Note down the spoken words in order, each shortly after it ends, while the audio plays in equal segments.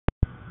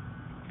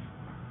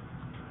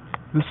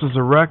This is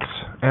a Rex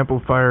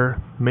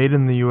amplifier made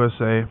in the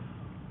USA.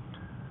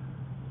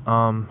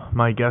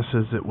 My guess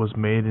is it was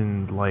made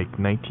in like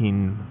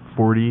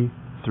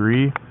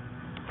 1943,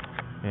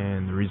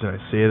 and the reason I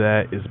say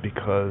that is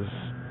because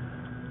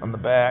on the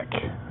back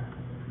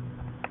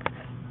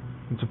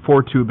it's a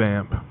 4-tube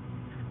amp.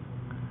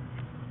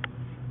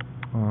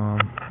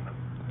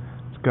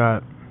 It's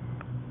got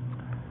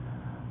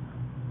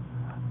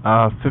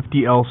a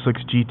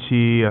 50L6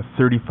 GT, a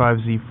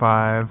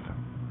 35Z5,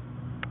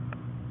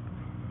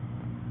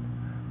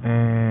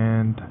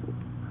 and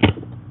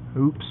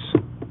oops,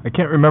 I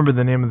can't remember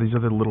the name of these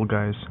other little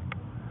guys.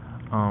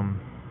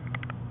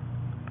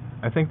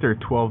 I think they're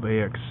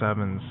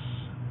 12AX7s.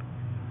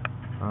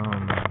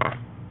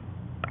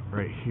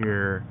 Right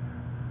here.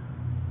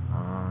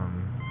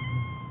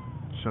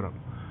 Shut up.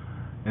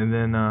 And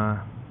then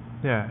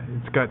yeah,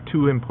 it's got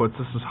 2 inputs.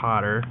 This is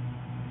hotter.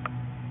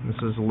 This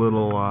is a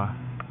little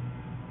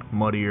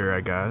muddier,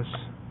 I guess.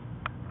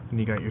 And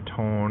you got your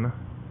tone.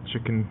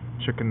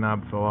 Chicken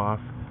knob fell off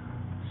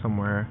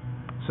somewhere.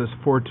 It says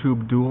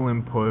 4-tube dual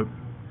input,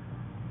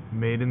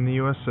 made in the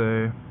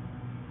USA,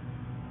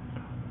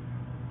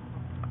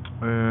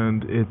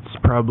 and it's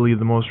probably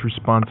the most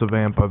responsive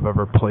amp I've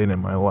ever played in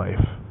my life.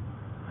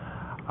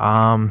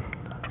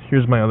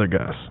 Here's my other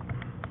guess.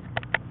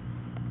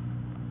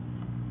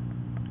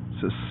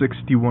 It says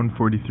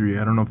 6143.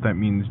 I don't know if that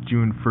means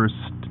June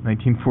 1st,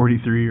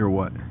 1943 or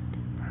what.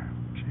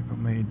 April,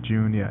 May,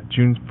 June, yeah,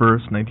 June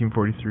 1st,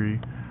 1943.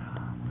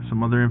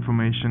 Some other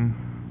information.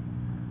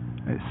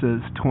 It says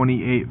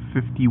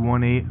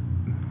 28518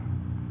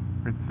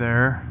 right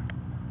there,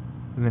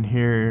 and then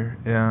here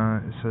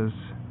it says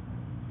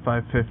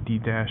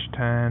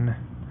 550-10.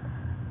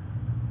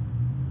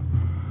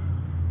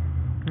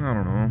 I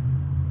don't know.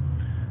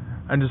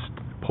 I'm just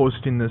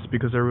posting this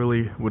because I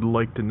really would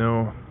like to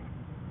know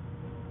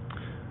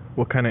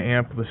what kind of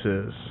amp this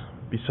is,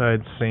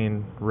 besides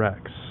saying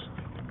Rex.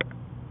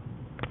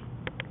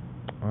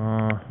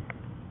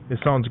 It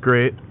sounds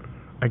great.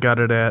 I got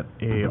it at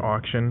a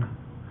auction.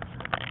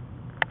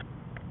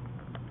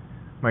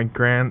 My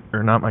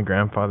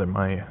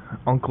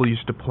uncle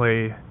used to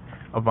play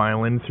a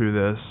violin through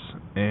this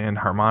and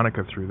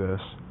harmonica through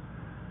this,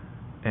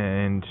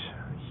 and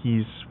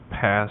he's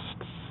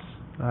passed,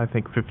 I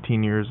think,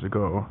 15 years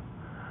ago,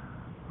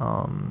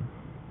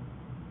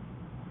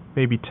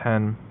 maybe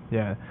 10,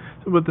 yeah.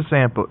 But this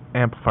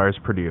amplifier is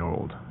pretty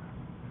old.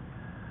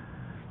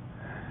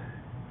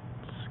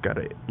 It's got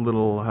a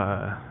little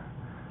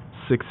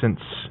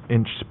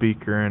 6-inch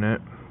speaker in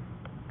it.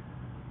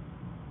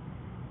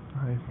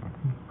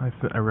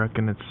 I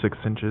reckon it's 6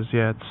 inches.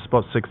 Yeah, it's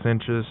about 6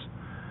 inches.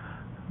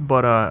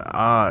 But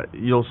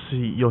you'll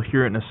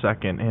hear it in a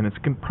second, and it's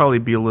gonna probably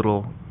be a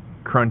little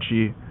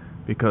crunchy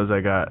because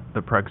I got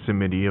the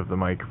proximity of the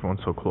microphone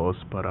so close.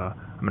 But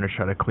I'm gonna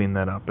try to clean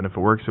that up, and if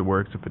it works, it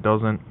works. If it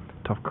doesn't,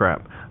 tough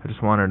crap. I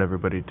just wanted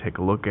everybody to take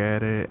a look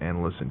at it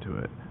and listen to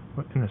it,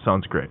 and it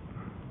sounds great.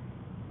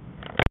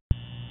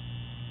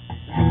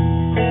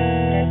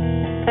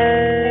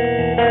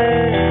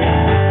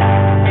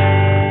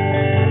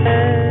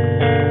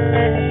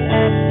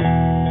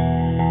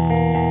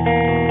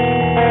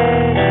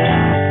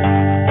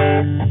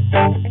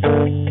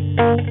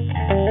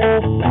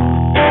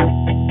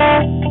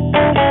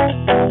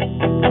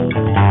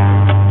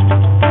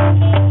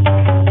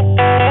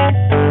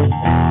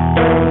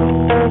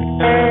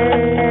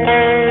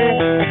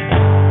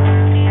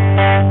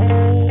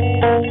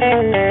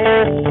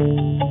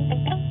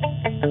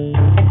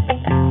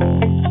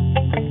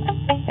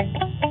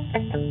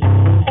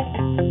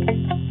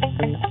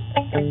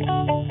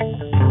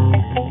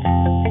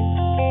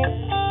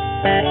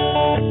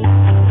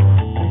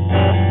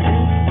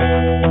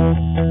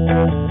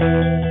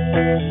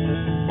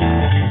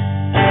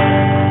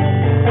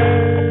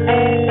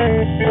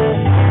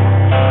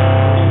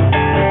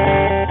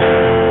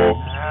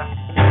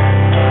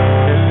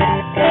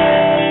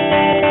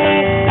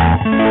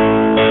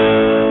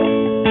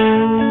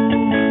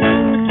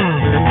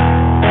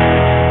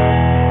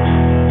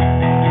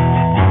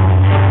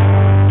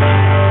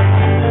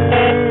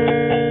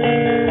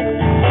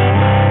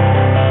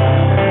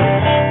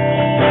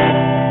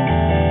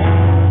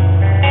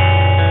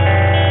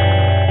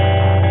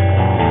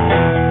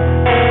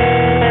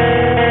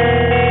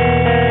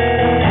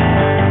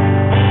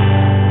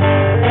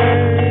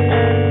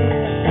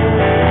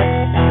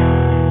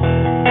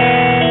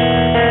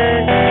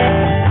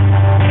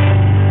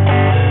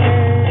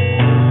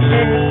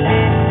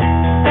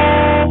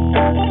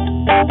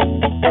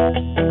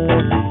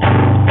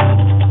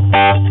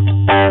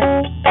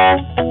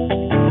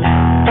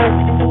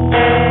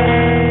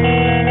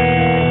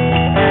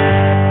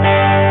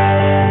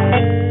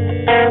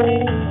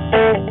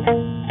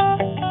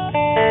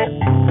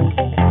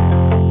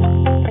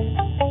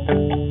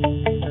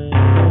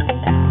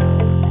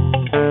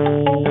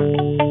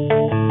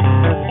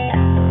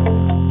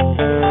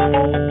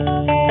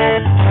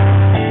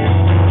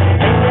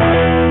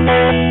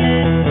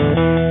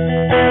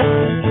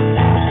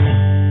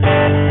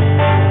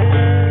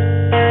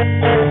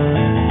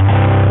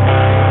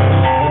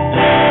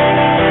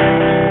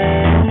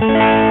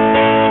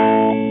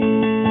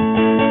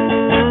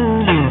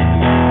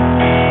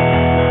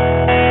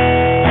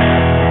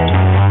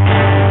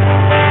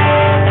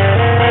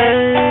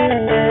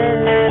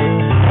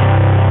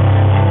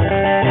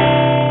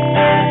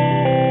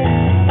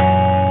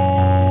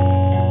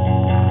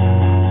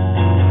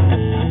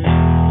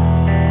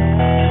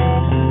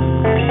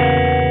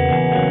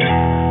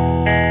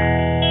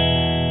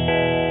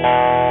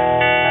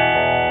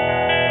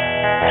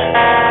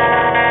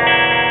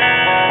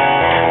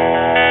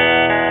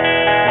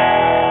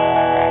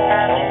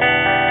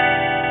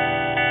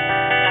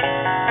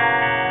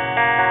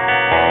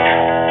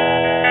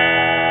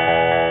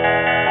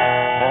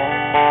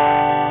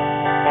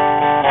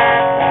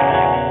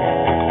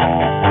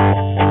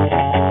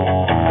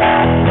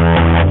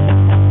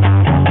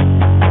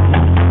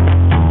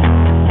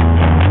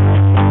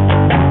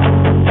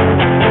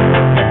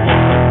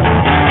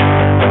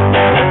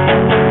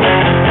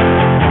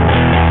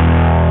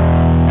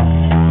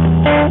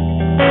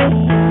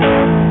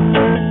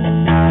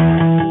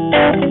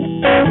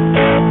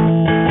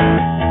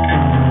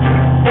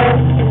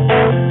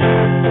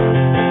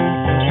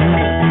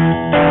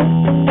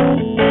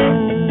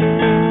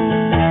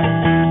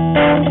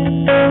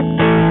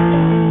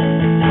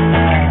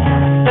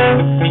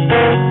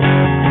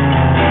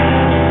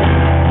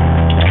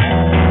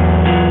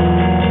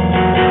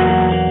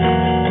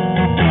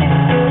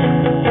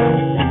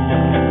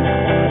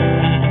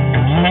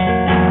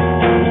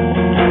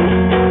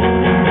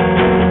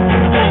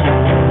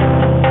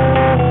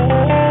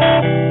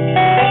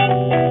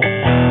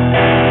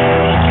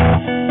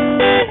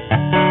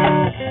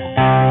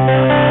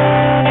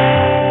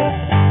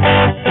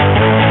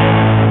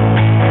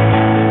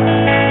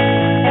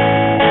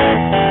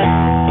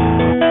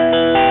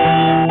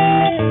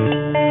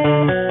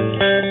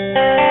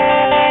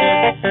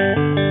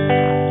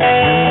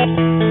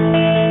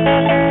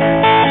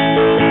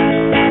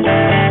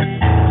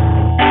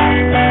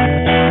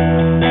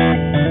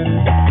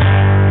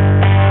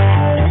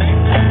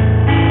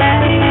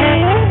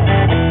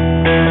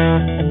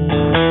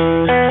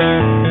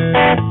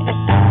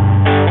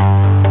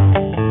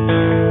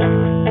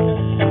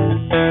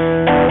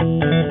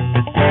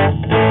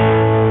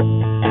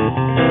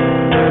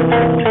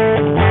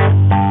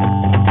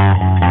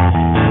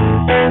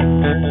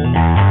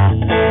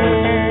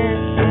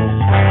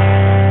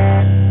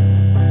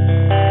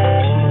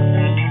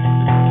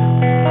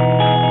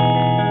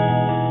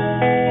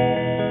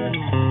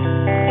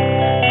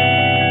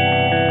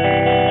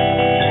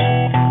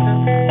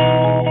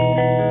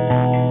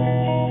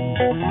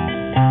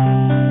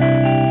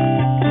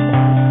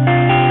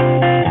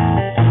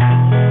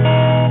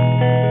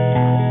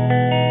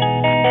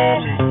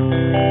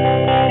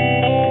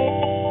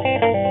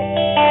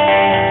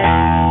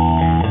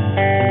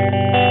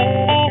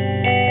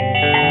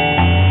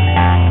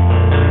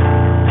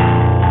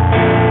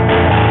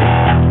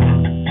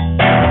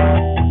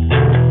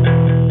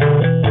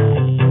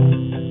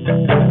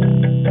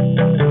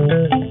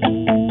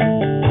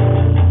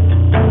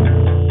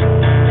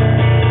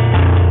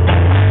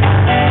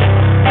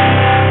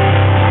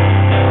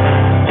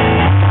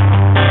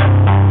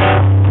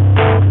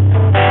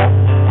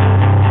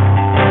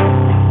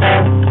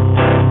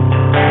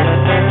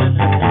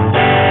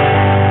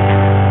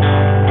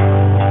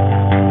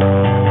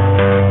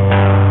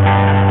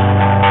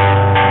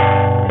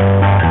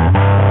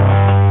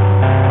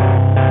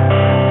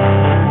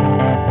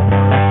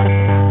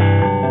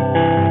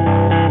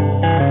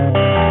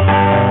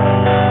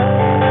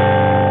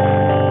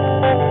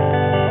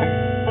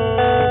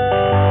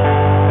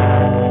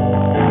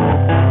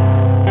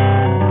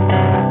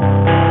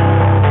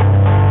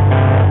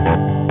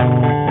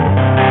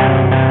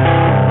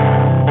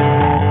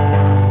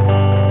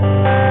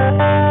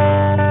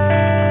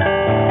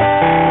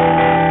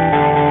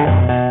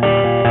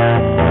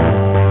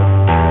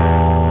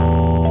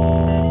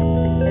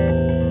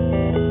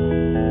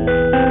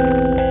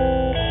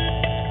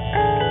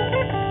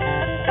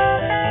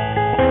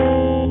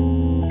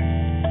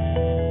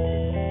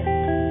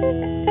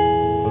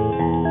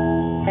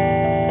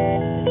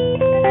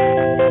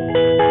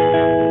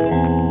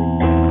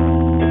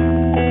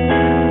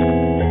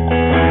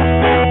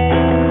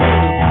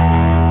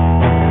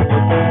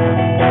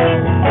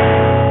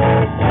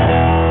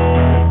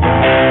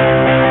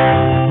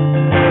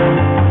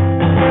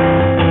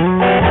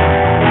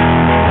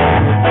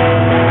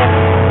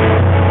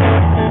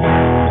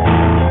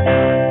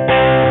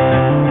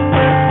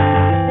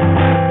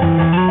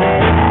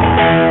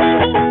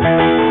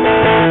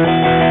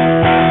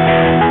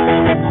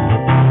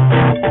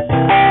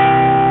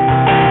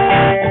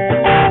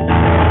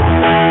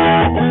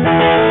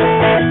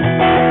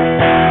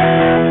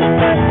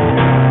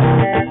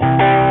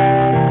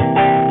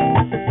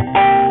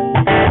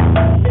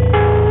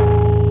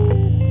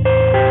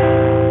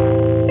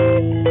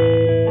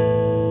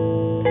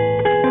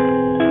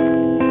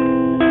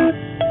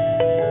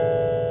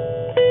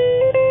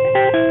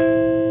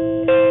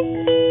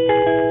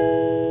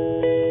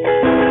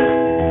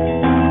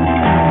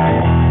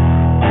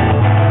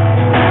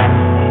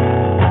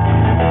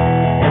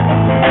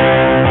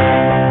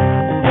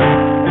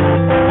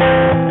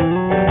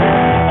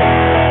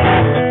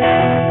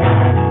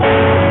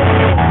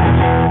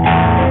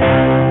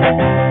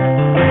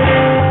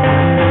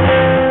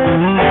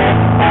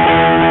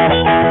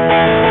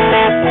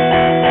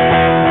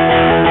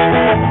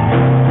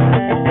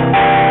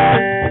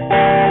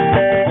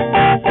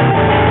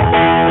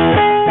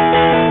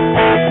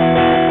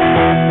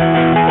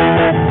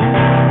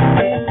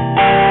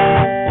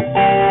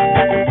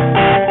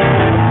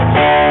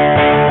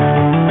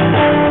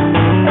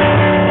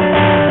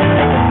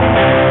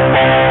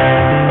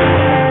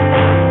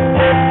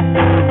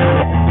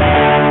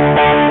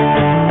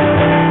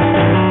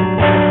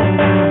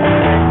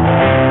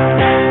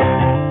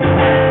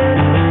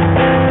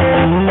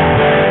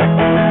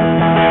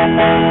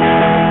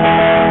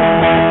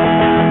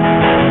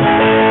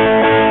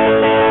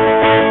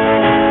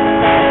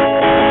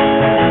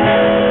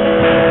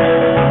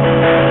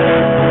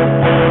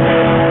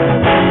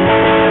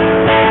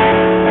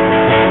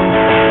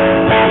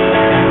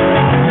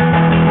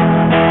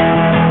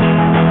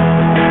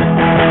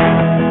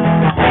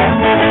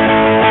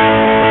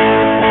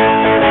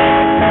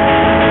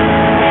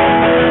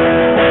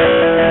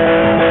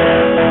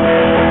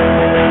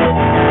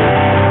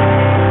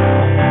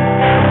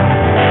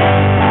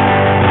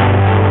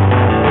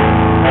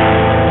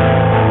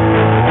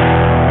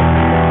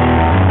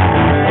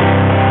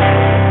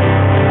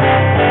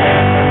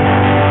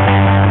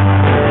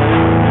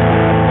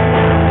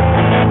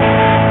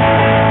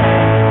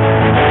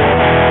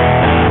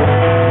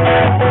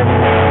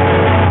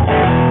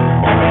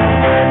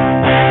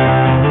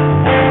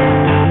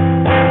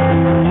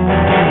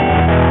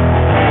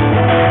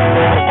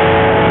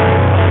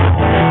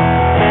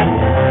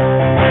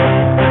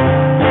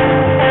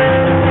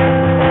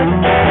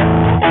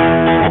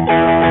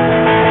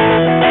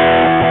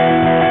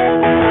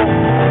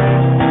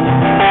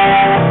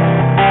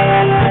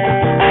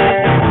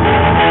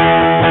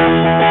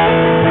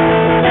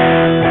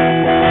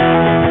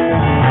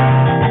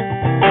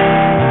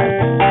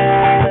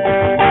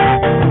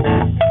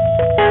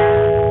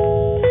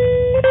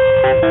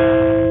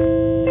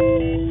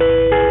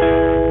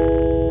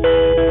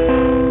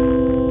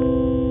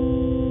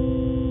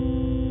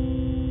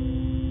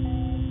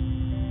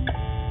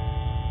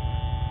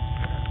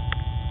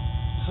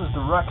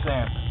 Rex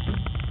amp.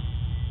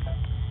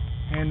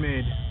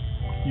 Handmade.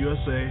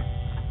 USA.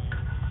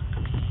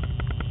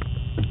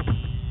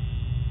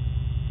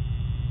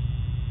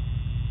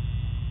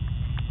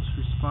 Most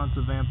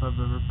responsive amp I've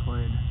ever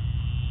played.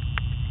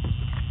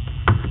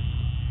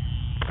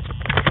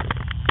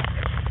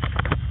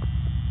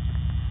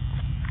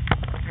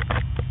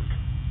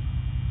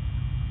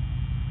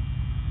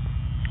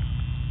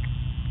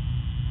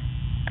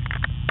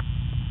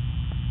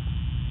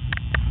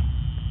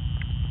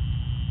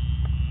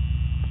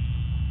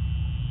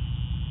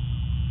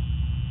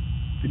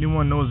 If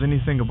anyone knows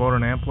anything about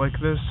an amp like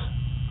this,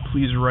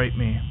 please write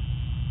me.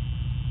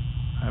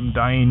 I'm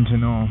dying to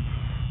know.